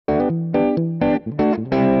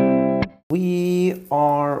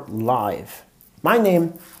are live. My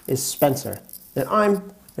name is Spencer, and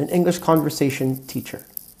I'm an English conversation teacher.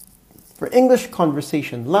 For English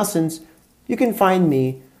conversation lessons, you can find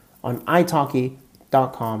me on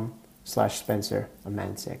italki.com/Spencer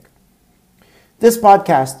Amansik. This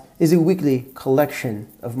podcast is a weekly collection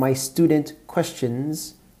of my student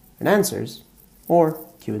questions and answers, or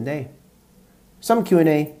Q&A. Some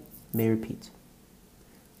Q&A may repeat.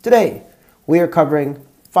 Today, we are covering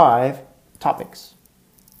 5 topics.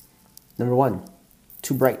 Number 1,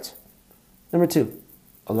 too bright. Number 2,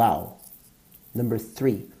 allow. Number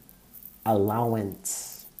 3,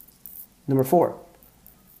 allowance. Number 4,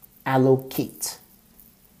 allocate.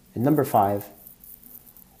 And number 5,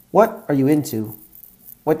 what are you into?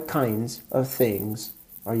 What kinds of things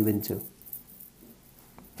are you into?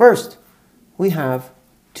 First, we have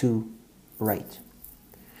too bright.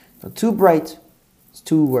 Now, too bright is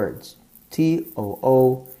 2 words.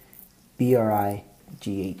 T-O-O-B-R-I-G-H-T.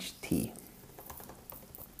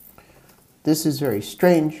 This is very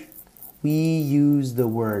strange. We use the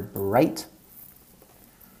word bright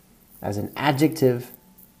as an adjective,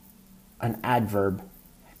 an adverb,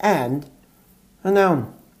 and a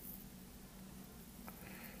noun.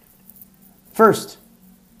 First,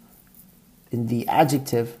 in the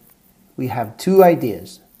adjective, we have 2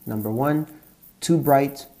 ideas. Number 1, too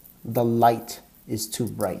bright. The light is too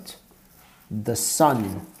bright. The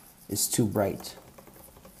sun is too bright.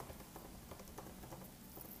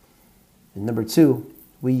 And number 2,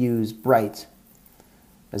 we use bright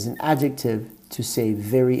as an adjective to say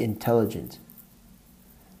very intelligent.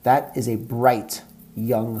 That is a bright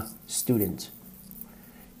young student.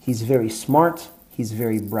 He's very smart. He's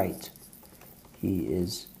very bright. He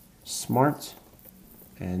is smart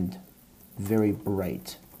and very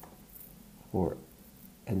bright,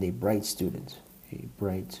 and a bright student. A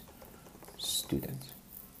bright student.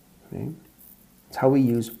 Okay? That's how we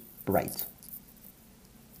use bright.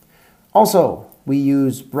 Also, we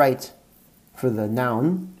use bright for the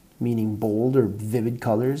noun, meaning bold or vivid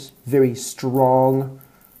colors, very strong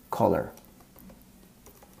color.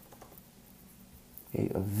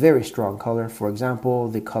 A very strong color. For example,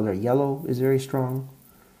 the color yellow is very strong.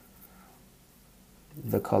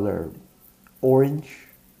 The color orange,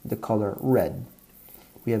 the color red.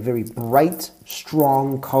 We have very bright,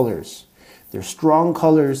 strong colors. They're strong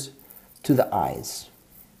colors to the eyes.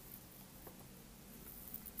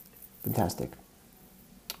 Fantastic.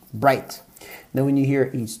 Bright. Now when you hear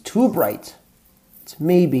he's too bright, it's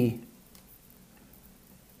maybe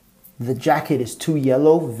the jacket is too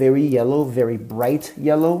yellow, very bright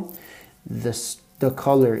yellow. The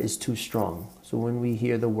color is too strong. So when we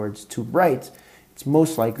hear the words too bright, it's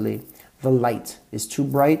most likely the light is too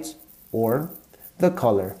bright or the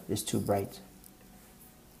color is too bright.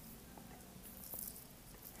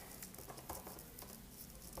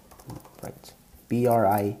 Bright.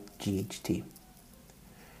 B-R-I-G-H-T.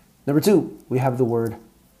 Number 2, we have the word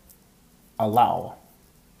allow.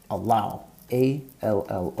 Allow.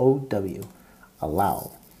 A-L-L-O-W.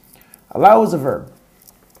 Allow. Allow is a verb.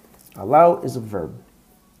 Allow is a verb.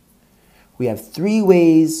 We have 3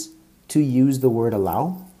 ways to use the word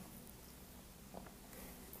allow.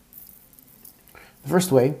 The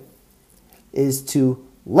first way is to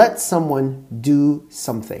let someone do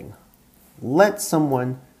something. Let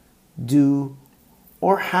someone do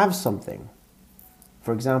or have something.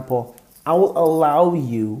 For example, I will allow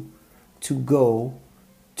you to go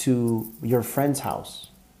to your friend's house,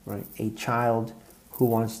 right? A child who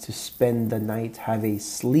wants to spend the night, have a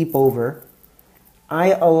sleepover.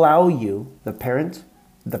 I allow you, the parent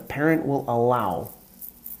will allow,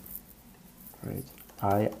 right?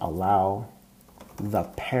 I allow, the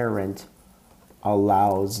parent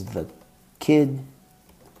allows the kid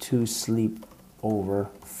to sleep over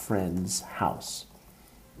friend's house,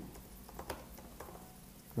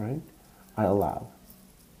 right? I allow.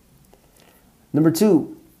 Number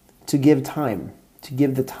 2, to give time, to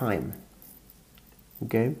give the time.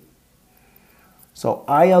 Okay? So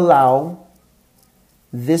I allow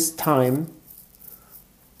this time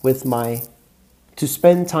to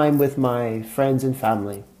spend time with my friends and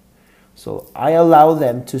family. So I allow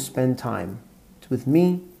them to spend time with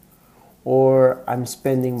me, or I'm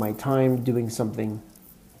spending my time doing something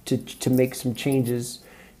to make some changes,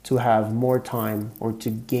 to have more time, or to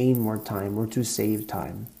gain more time, or to save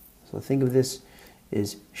time. So think of this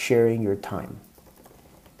as sharing your time.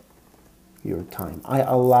 Your time. I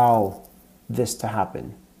allow this to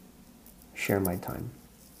happen. Share my time.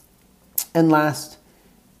 And last,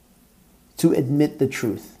 to admit the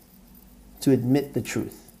truth. To admit the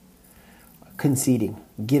truth. Conceding.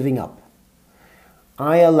 Giving up.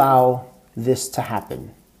 I allow this to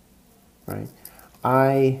happen. Right?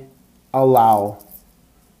 I allow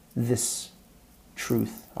this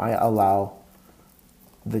truth. I allow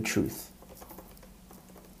the truth.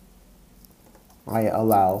 I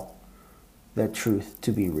allow that truth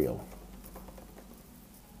to be real.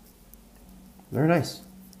 Very nice.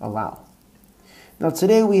 Allow. Now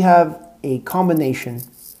today we have a combination.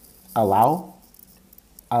 Allow.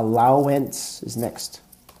 Allowance is next.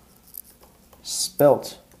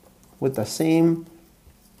 Spelt with the same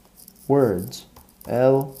words.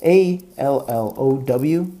 Allow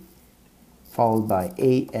followed by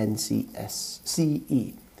ANCE.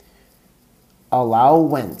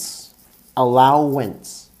 Allowance.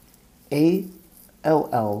 Allowance. ALLOWANCE.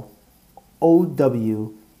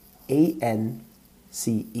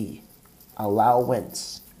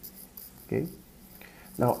 Allowance. Okay.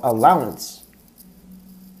 Now allowance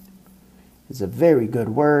is a very good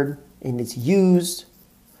word, and it's used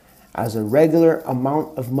as a regular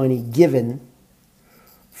amount of money given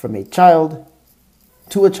from a child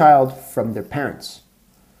to a child from their parents.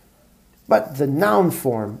 But the noun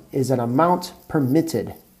form is an amount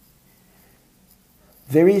permitted.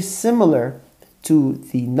 Very similar to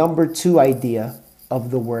the number 2 idea of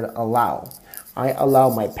the word allow. I allow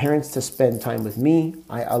my parents to spend time with me.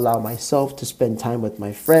 I allow myself to spend time with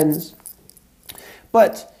my friends.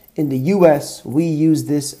 But in the US, we use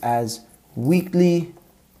this as weekly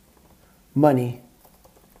money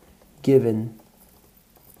given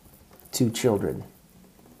to children.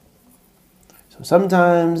 So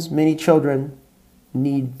sometimes many children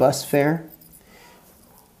need bus fare.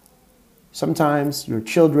 Sometimes your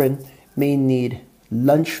children may need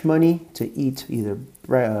lunch money to eat either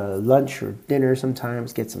lunch or dinner,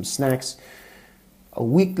 sometimes get some snacks. A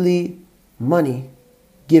weekly money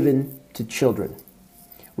given to children.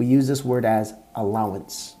 We use this word as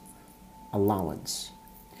allowance. Allowance.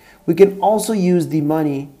 We can also use the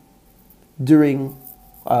money during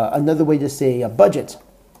another way to say a budget.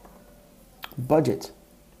 Budget.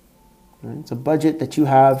 Right? It's a budget that you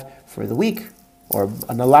have for the week or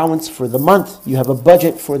an allowance for the month. You have a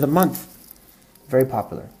budget for the month. Very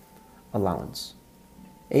popular. Allowance.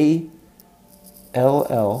 ALLOWANCE.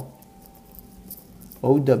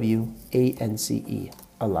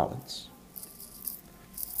 Allowance.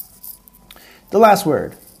 The last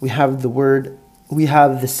word. We have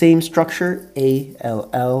the same structure,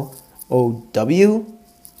 ALLOWOO,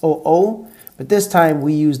 but this time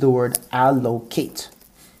we use the word allocate.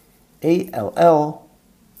 ALLOCATE.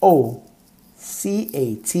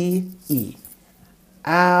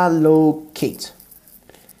 Allocate.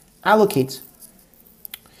 Allocate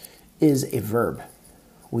is a verb.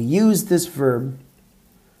 We use this verb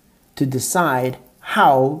to decide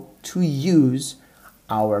how to use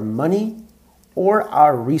our money or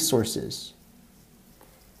our resources.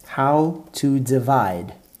 How to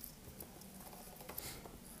divide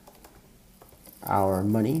our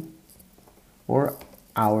money or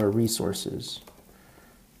our resources.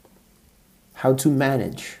 How to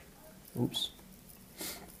manage.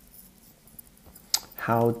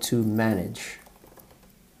 How to manage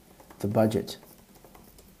the budget.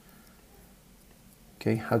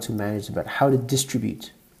 Okay, how to manage the budget. How to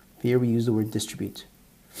distribute. Here we use the word distribute.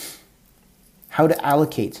 How to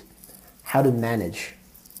allocate. How to manage.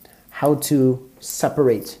 How to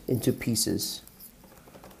separate into pieces.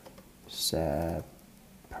 Separate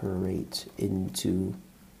into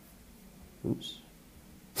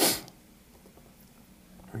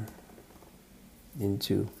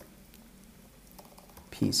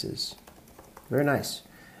pieces. Very nice.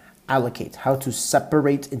 Allocate. How to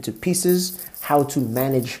separate into pieces. How to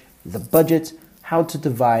manage the budget. How to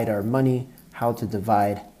divide our money. How to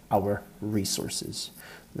divide our resources.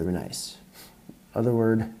 Very nice. Other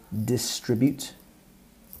word, distribute.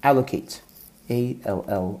 Allocate. ALLOCATE.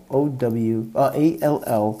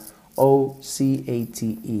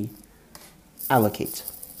 Allocate.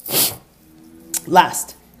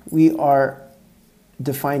 Last, we are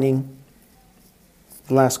defining,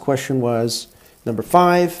 the last question was number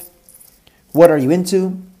 5. What are you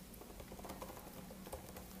into?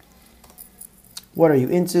 What are you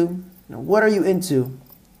into? Now, what are you into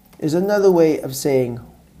is another way of saying,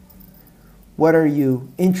 what are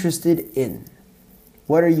you interested in?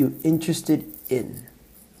 What are you interested in?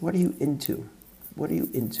 What are you into? What are you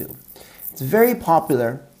into? It's very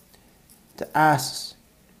popular to ask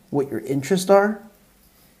what your interests are.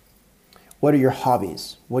 What are your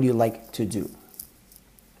hobbies? What do you like to do?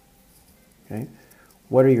 Okay.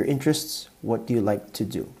 What are your interests? What do you like to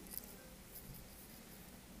do?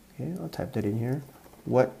 Okay, I'll type that in here.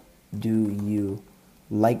 What do you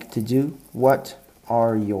like to do? What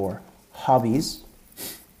are your hobbies?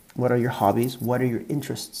 What are your hobbies? What are your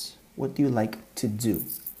interests? What do you like to do?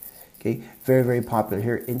 Okay, very, very popular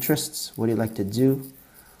here. Interests. What do you like to do?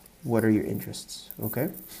 What are your interests? Okay,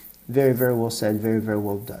 very, very well said. Very, very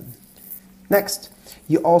well done. Next,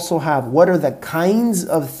 you also have what are the kinds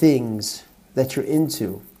of things that you're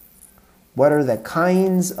into? What are the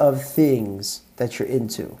kinds of things that you're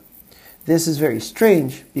into? This is very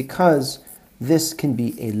strange because this can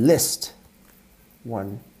be a list.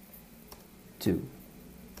 1, 2,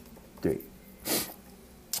 3.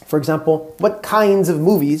 For example, what kinds of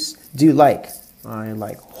movies do you like? I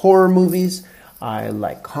like horror movies. I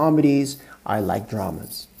like comedies. I like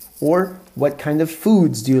dramas. Or what kind of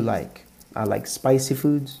foods do you like? I like spicy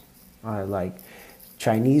foods. I like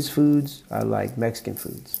Chinese foods. I like Mexican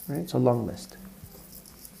foods. Right? It's a long list.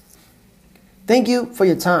 Thank you for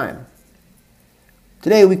your time.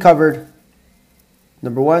 Today we covered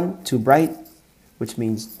number 1, too bright, which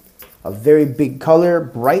means a very big color,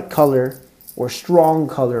 bright color, or strong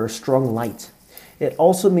light. It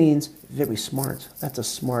also means very smart. That's a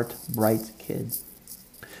smart, bright kid.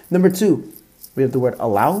 Number 2, we have the word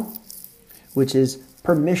allow, which is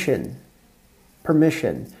permission.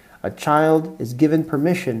 Permission. A child is given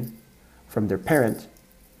permission from their parent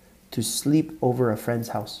to sleep over a friend's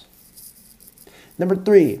house. Number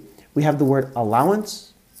 3, we have the word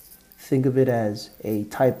allowance. Think of it as a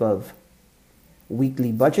type of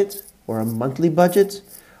weekly budget or a monthly budget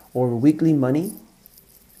or weekly money.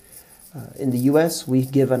 In the U.S., we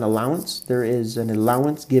give an allowance. There is an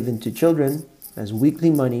allowance given to children as weekly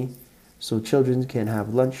money so children can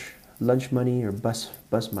have lunch money or bus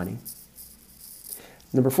money.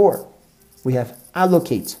 Number 4, we have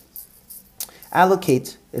allocate.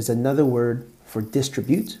 Allocate is another word for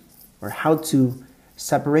distribute or how to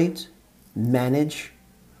separate, manage,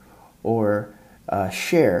 or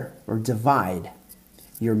share or divide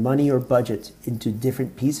your money or budget into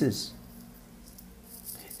different pieces.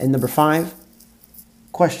 And number 5,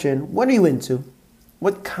 question, what are you into?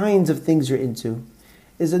 What kinds of things you're into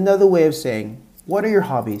is another way of saying, what are your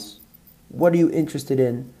hobbies? What are you interested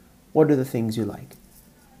in? What are the things you like?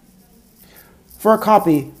 For a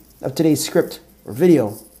copy of today's script or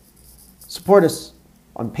video, support us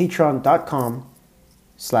on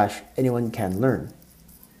patreon.com/anyonecanlearn.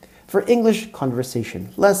 For English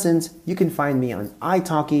conversation lessons, you can find me on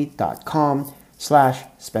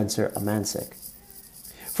italki.com/Spencer Amansik.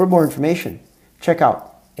 For more information, check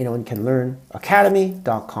out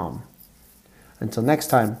anyonecanlearnacademy.com. Until next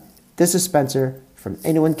time, this is Spencer from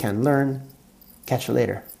Anyone Can Learn. Catch you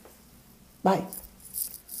later. Bye.